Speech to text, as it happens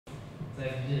So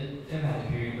have you ever had a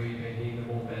period where you've been hitting the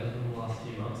ball better than the last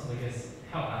few months? And I guess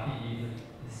how happy are you that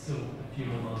there's still a few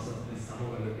more months of this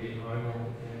summer, whether it be at home or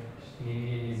in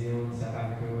India, New Zealand, South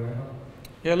Africa, wherever?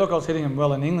 Yeah, look, I was hitting them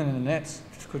well in England in the nets.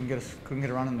 Just couldn't get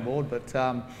a run on the board.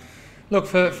 But look,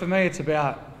 for me, it's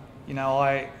about,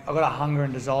 I got a hunger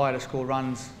and desire to score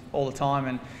runs all the time,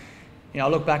 and I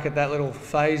look back at that little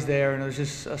phase there, and it was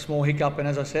just a small hiccup. And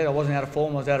as I said, I wasn't out of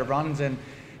form; I was out of runs, and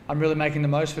I'm really making the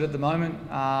most of it at the moment.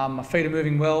 My feet are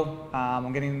moving well.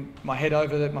 I'm getting my head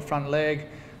over my front leg,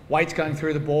 weight's going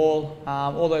through the ball.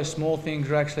 All those small things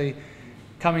are actually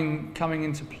coming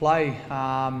into play.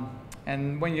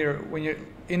 And when you're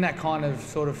in that kind of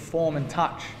sort of form and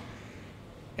touch,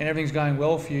 and everything's going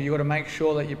well for you, you've got to make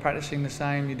sure that you're practicing the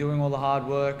same, you're doing all the hard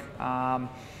work. And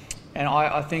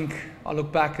I think I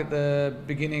look back at the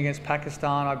beginning against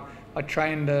Pakistan. I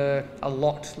trained a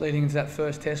lot leading into that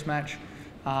first Test match.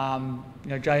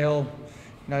 JL,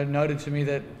 noted to me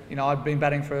that I'd been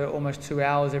batting for almost 2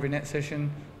 hours every net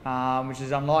session, which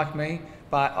is unlike me.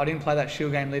 But I didn't play that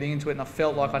Shield game leading into it, and I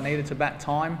felt like I needed to bat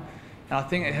time. And I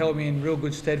think it held me in real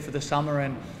good stead for the summer.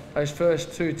 And those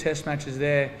first 2 Test matches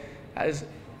there, as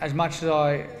much as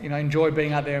I enjoyed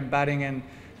being out there and batting and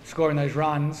scoring those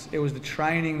runs, it was the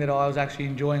training that I was actually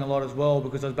enjoying a lot as well,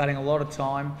 because I was batting a lot of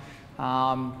time.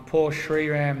 Poor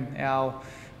Sriram, our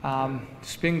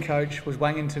spin coach, was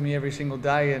wanging to me every single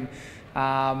day, and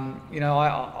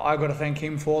I got to thank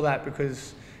him for that,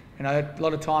 because a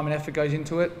lot of time and effort goes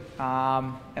into it,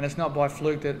 and it's not by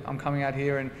fluke that I'm coming out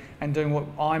here and doing what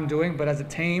I'm doing, but as a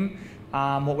team,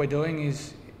 what we're doing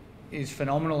is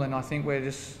phenomenal, and I think we're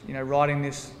just riding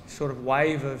this sort of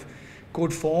wave of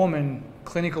good form and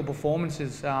clinical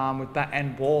performances with bat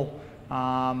and ball.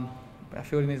 Our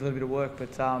fielding needs a little bit of work,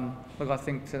 but look, I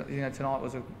think tonight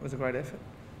was a great effort.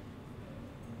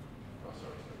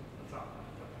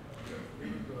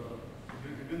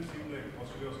 It didn't seem like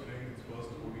Australia was playing its first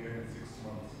ODI in 6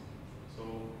 months.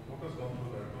 So what has gone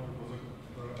through that? Was it,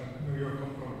 you have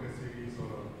come from a test series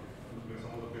or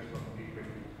some of the players from T20.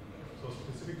 So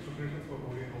specific preparations for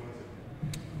ODI, how was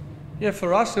it? Yeah,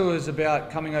 for us it was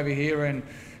about coming over here and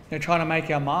trying to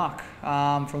make our mark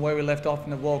from where we left off in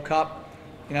the World Cup.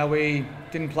 We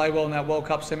didn't play well in that World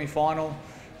Cup semi-final.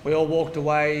 We all walked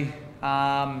away,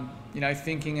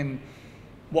 thinking and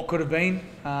what could have been,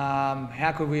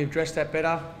 how could we have dressed that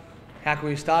better, how could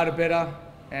we have started better,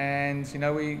 and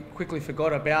we quickly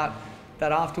forgot about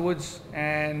that afterwards.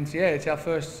 And yeah, it's our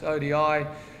first ODI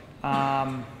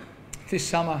this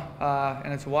summer,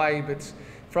 and it's away, but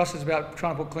for us it's about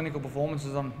trying to put clinical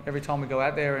performances on every time we go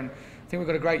out there, and I think we've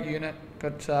got a great unit,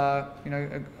 got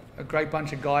a great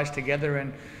bunch of guys together,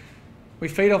 and we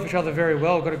feed off each other very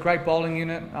well. We've got a great bowling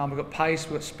unit, we've got pace,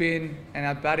 we've got spin, and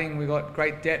our batting, we've got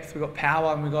great depth, we've got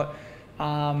power, and we've got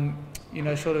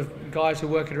sort of guys who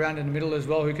work it around in the middle as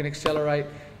well, who can accelerate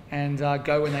and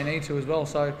go when they need to as well.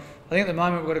 So I think at the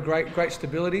moment we've got a great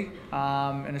stability,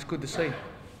 and it's good to see.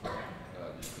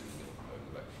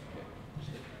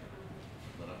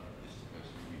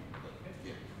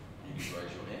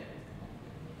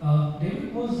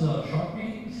 David, was shot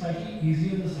making slightly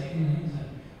easier the second innings?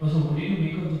 So what did you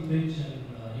make of the pitch and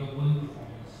your bowling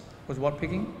performance? Was what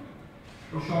picking?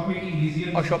 Shot making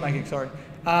easier? Oh, shot making, sorry.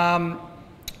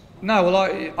 No, well,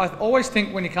 I always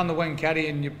think when you come to Wayne Caddy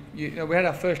and we had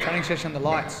our first training session on the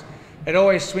lights, it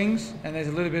always swings and there's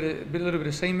a little bit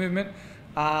of seam movement.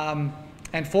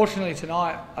 And fortunately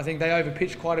tonight, I think they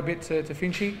overpitched quite a bit to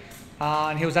Finchy,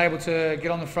 and he was able to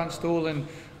get on the front stool and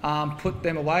put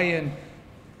them away. And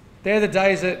they're the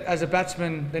days that, as a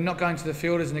batsman, they're not going to the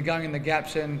fielders and they're going in the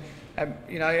gaps. And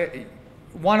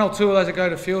one or two of those that go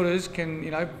to fielders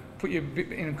can put you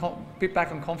a bit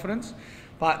back on confidence.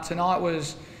 But tonight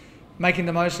was making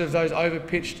the most of those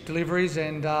over-pitched deliveries,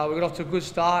 and we got off to a good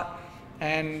start.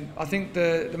 And I think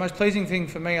the most pleasing thing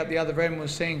for me at the other end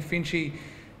was seeing Finchy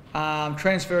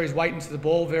transfer his weight into the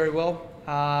ball very well.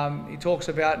 He talks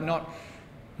about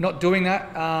not doing that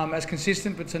as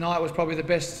consistent, but tonight was probably the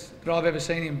best that I've ever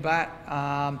seen him bat.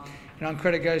 And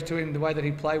credit goes to him, the way that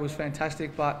he played was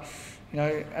fantastic. But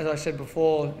as I said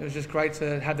before, it was just great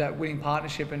to have that winning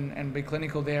partnership and be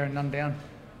clinical there and none down.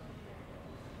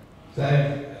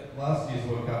 Dave, last year's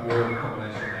World Cup, your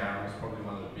combination with Aaron was probably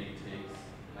one of the big ticks.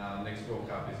 Next World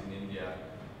Cup is in India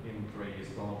in 3 years'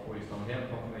 time, 4 years' time. How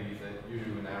confident are you that you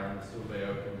and Aaron will still be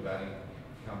open to batting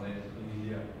come then in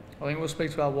India? I think we'll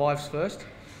speak to our wives first.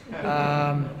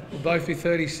 We'll both be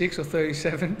 36 or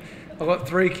 37. I've got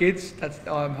 3 kids.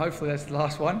 Hopefully that's the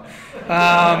last one.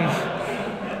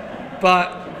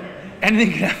 But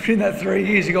anything can happen in that 3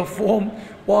 years. You've got form,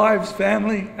 wives,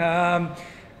 family.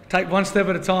 take one step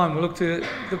at a time. We'll look to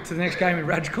the next game in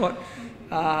Rajkot.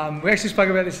 We actually spoke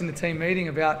about this in the team meeting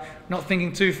about not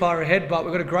thinking too far ahead, but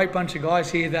we've got a great bunch of guys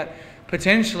here that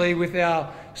potentially, with our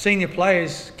senior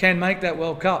players, can make that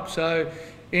World Cup. So,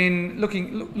 in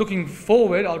looking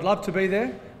forward, I'd love to be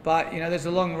there, but there's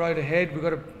a long road ahead. We've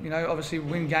got to obviously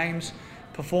win games,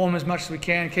 perform as much as we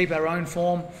can, keep our own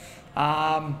form.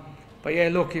 But yeah,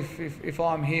 look, if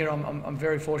I'm here, I'm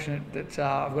very fortunate that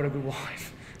I've got a good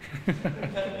wife.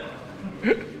 David,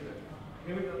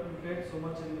 you played so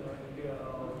much in India.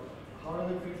 How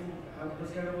does it feel to have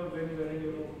this kind of a venue where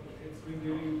it's been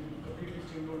really completely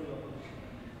steamrolled the opposition?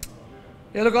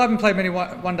 Yeah, look, I haven't played many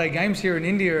one-day games here in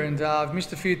India, and I've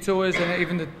missed a few tours, and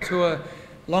even the tour a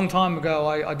long time ago,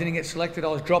 I didn't get selected. I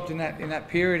was dropped in that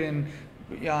period, and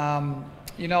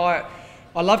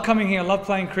I love coming here. I love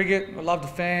playing cricket. I love the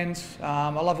fans. I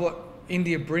love what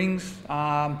India brings.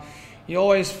 You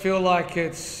always feel like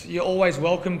you're always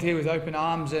welcomed here with open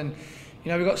arms, and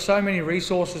we've got so many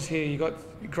resources here. You've got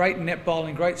great net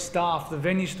bowling, great staff, the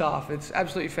venue staff. It's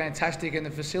absolutely fantastic, and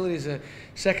the facilities are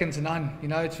second to none.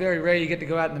 It's very rare you get to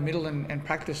go out in the middle and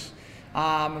practice.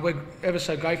 We're ever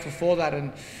so grateful for that,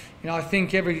 and I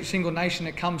think every single nation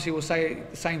that comes here will say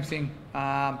the same thing.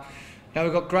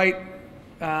 We've got a great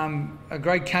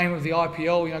game of the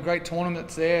IPL, great tournament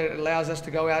that's there. It allows us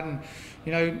to go out and,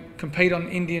 compete on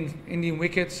Indian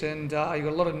wickets, and you've got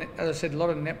a lot of, as I said, a lot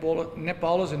of net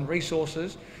bowlers and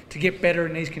resources to get better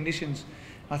in these conditions.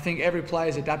 I think every player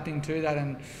is adapting to that,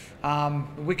 and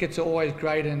the wickets are always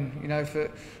great, and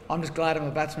I'm just glad I'm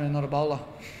a batsman and not a bowler.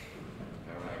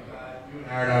 You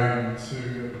and Aaron are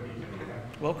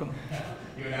Welcome.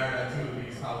 You and Aaron are two of the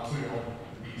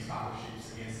biggest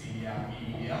partnerships against India.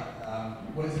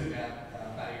 What is it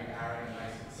about batting with Aaron that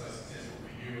makes it so successful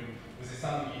for you? And was there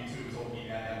something you two were talking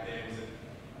about out there? Was it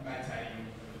maintaining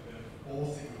the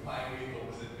balls that you were playing with, or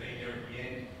was it being there at the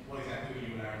end? What exactly were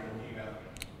you and Aaron talking about?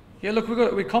 Yeah, look,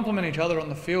 we complement each other on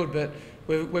the field, but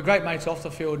we're great mates off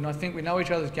the field, and I think we know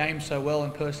each other's games so well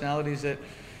and personalities that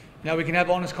we can have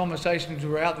honest conversations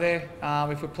when we're out there.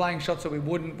 If we're playing shots that we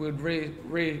wouldn't, we'd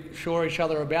reassure each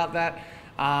other about that.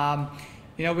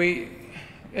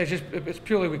 It's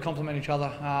purely we complement each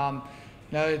other.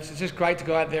 It's just great to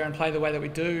go out there and play the way that we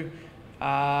do.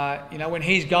 When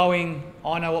he's going,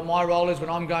 I know what my role is. When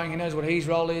I'm going, he knows what his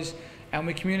role is, and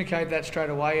we communicate that straight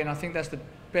away. And I think that's the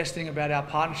best thing about our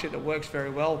partnership that works very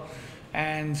well.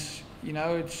 And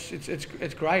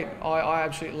it's great. I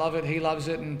absolutely love it. He loves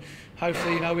it, and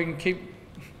hopefully we can keep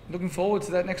looking forward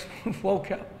to that next World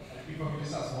Cup. If I could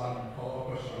just ask one follow-up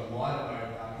question on a lighter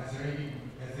note, has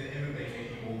there ever been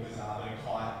anything more bizarre than a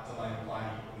kite delaying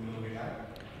playing in the middle of the game?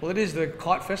 Well, it is the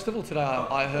kite festival today,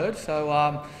 I heard.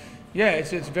 So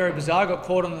it's very bizarre. I got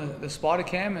caught on the spider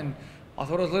cam, and I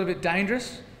thought it was a little bit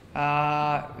dangerous.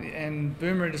 And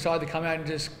Boomer decided to come out and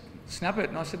just snap it,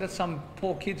 and I said, that's some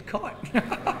poor kid's kite.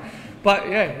 But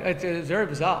yeah, it's very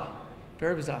bizarre.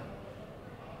 Very bizarre.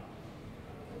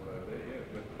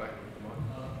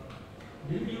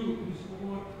 When you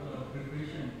spoke about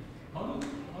preparation, how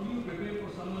do you prepare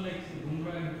for someone like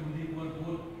Bumrah and Kuldeep who are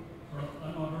both sort of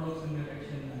unorthodox in their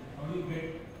action? How do you get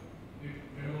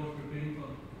about preparing for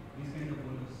these kind of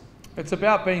bowlers? It's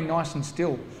about being nice and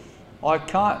still. I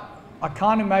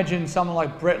can't imagine someone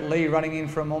like Brett Lee running in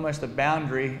from almost a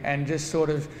boundary and just sort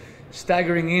of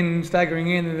staggering in,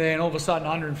 and then all of a sudden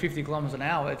 150 kilometres an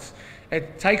hour.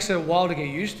 It takes a while to get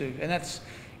used to, and that's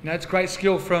it's great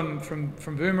skill from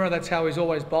Boomer. That's how he's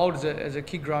always bowled as a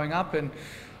kid growing up, and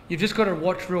you've just got to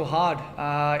watch real hard.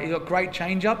 He's got great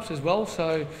change-ups as well.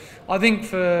 So I think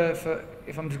for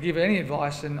if I'm to give any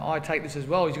advice, and I take this as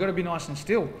well, you've got to be nice and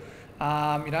still.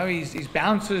 His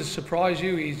bouncers surprise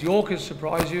you, his Yorkers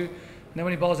surprise you, and then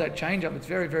when he bowls that change-up, it's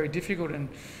very, very difficult. And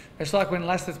it's like when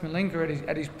Lasith Malinga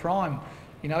at his prime,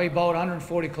 he bowled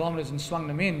 140 kilometres and swung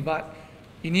them in, but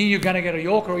you knew you were going to get a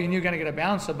Yorker or you knew you were going to get a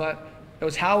bouncer, but it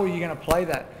was how were you going to play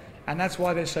that, and that's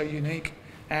why they're so unique.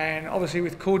 And obviously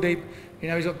with Kuldeep,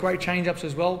 he's got great change-ups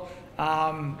as well.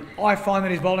 I find that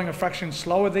he's bowling a fraction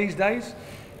slower these days,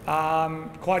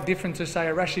 quite different to say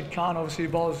a Rashid Khan, obviously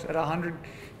who bowls at 100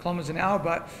 kilometres an hour,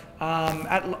 but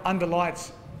under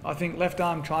lights, I think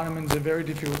left-arm Chinamans are very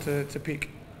difficult to pick.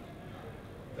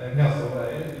 And how saw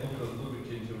they? You looked a little bit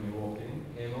ginger when you walked in,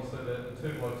 and also the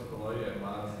two blokes below you,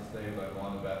 Marnus and Steve, don't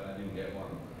mind about and they didn't get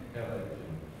one. How they did?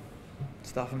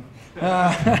 Stuff him.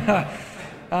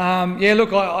 Yeah,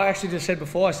 look, I actually just said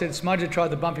before, I said Smudger tried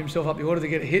to bump himself up the order to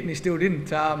get a hit and he still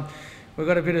didn't. We've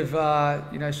got a bit of,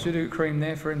 pseudo cream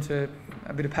there for him to,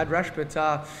 a bit of pad rash, but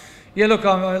yeah, look,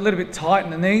 I'm a little bit tight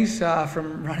in the knees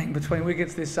from running between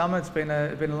wickets this summer. It's been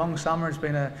a long summer. It's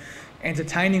been a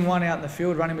entertaining one out in the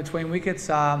field, running between wickets.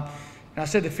 And I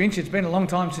said to Finch, it's been a long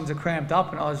time since I cramped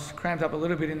up, and I was cramped up a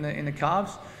little bit in the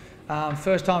calves.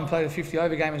 First time I played a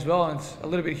 50-over game as well, and it's a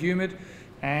little bit humid.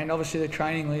 And obviously the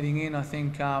training leading in, I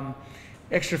think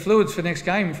extra fluids for next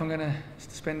game if I'm going to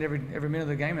spend every minute of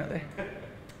the game out there.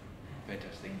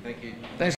 Fantastic. Thank you. Thanks.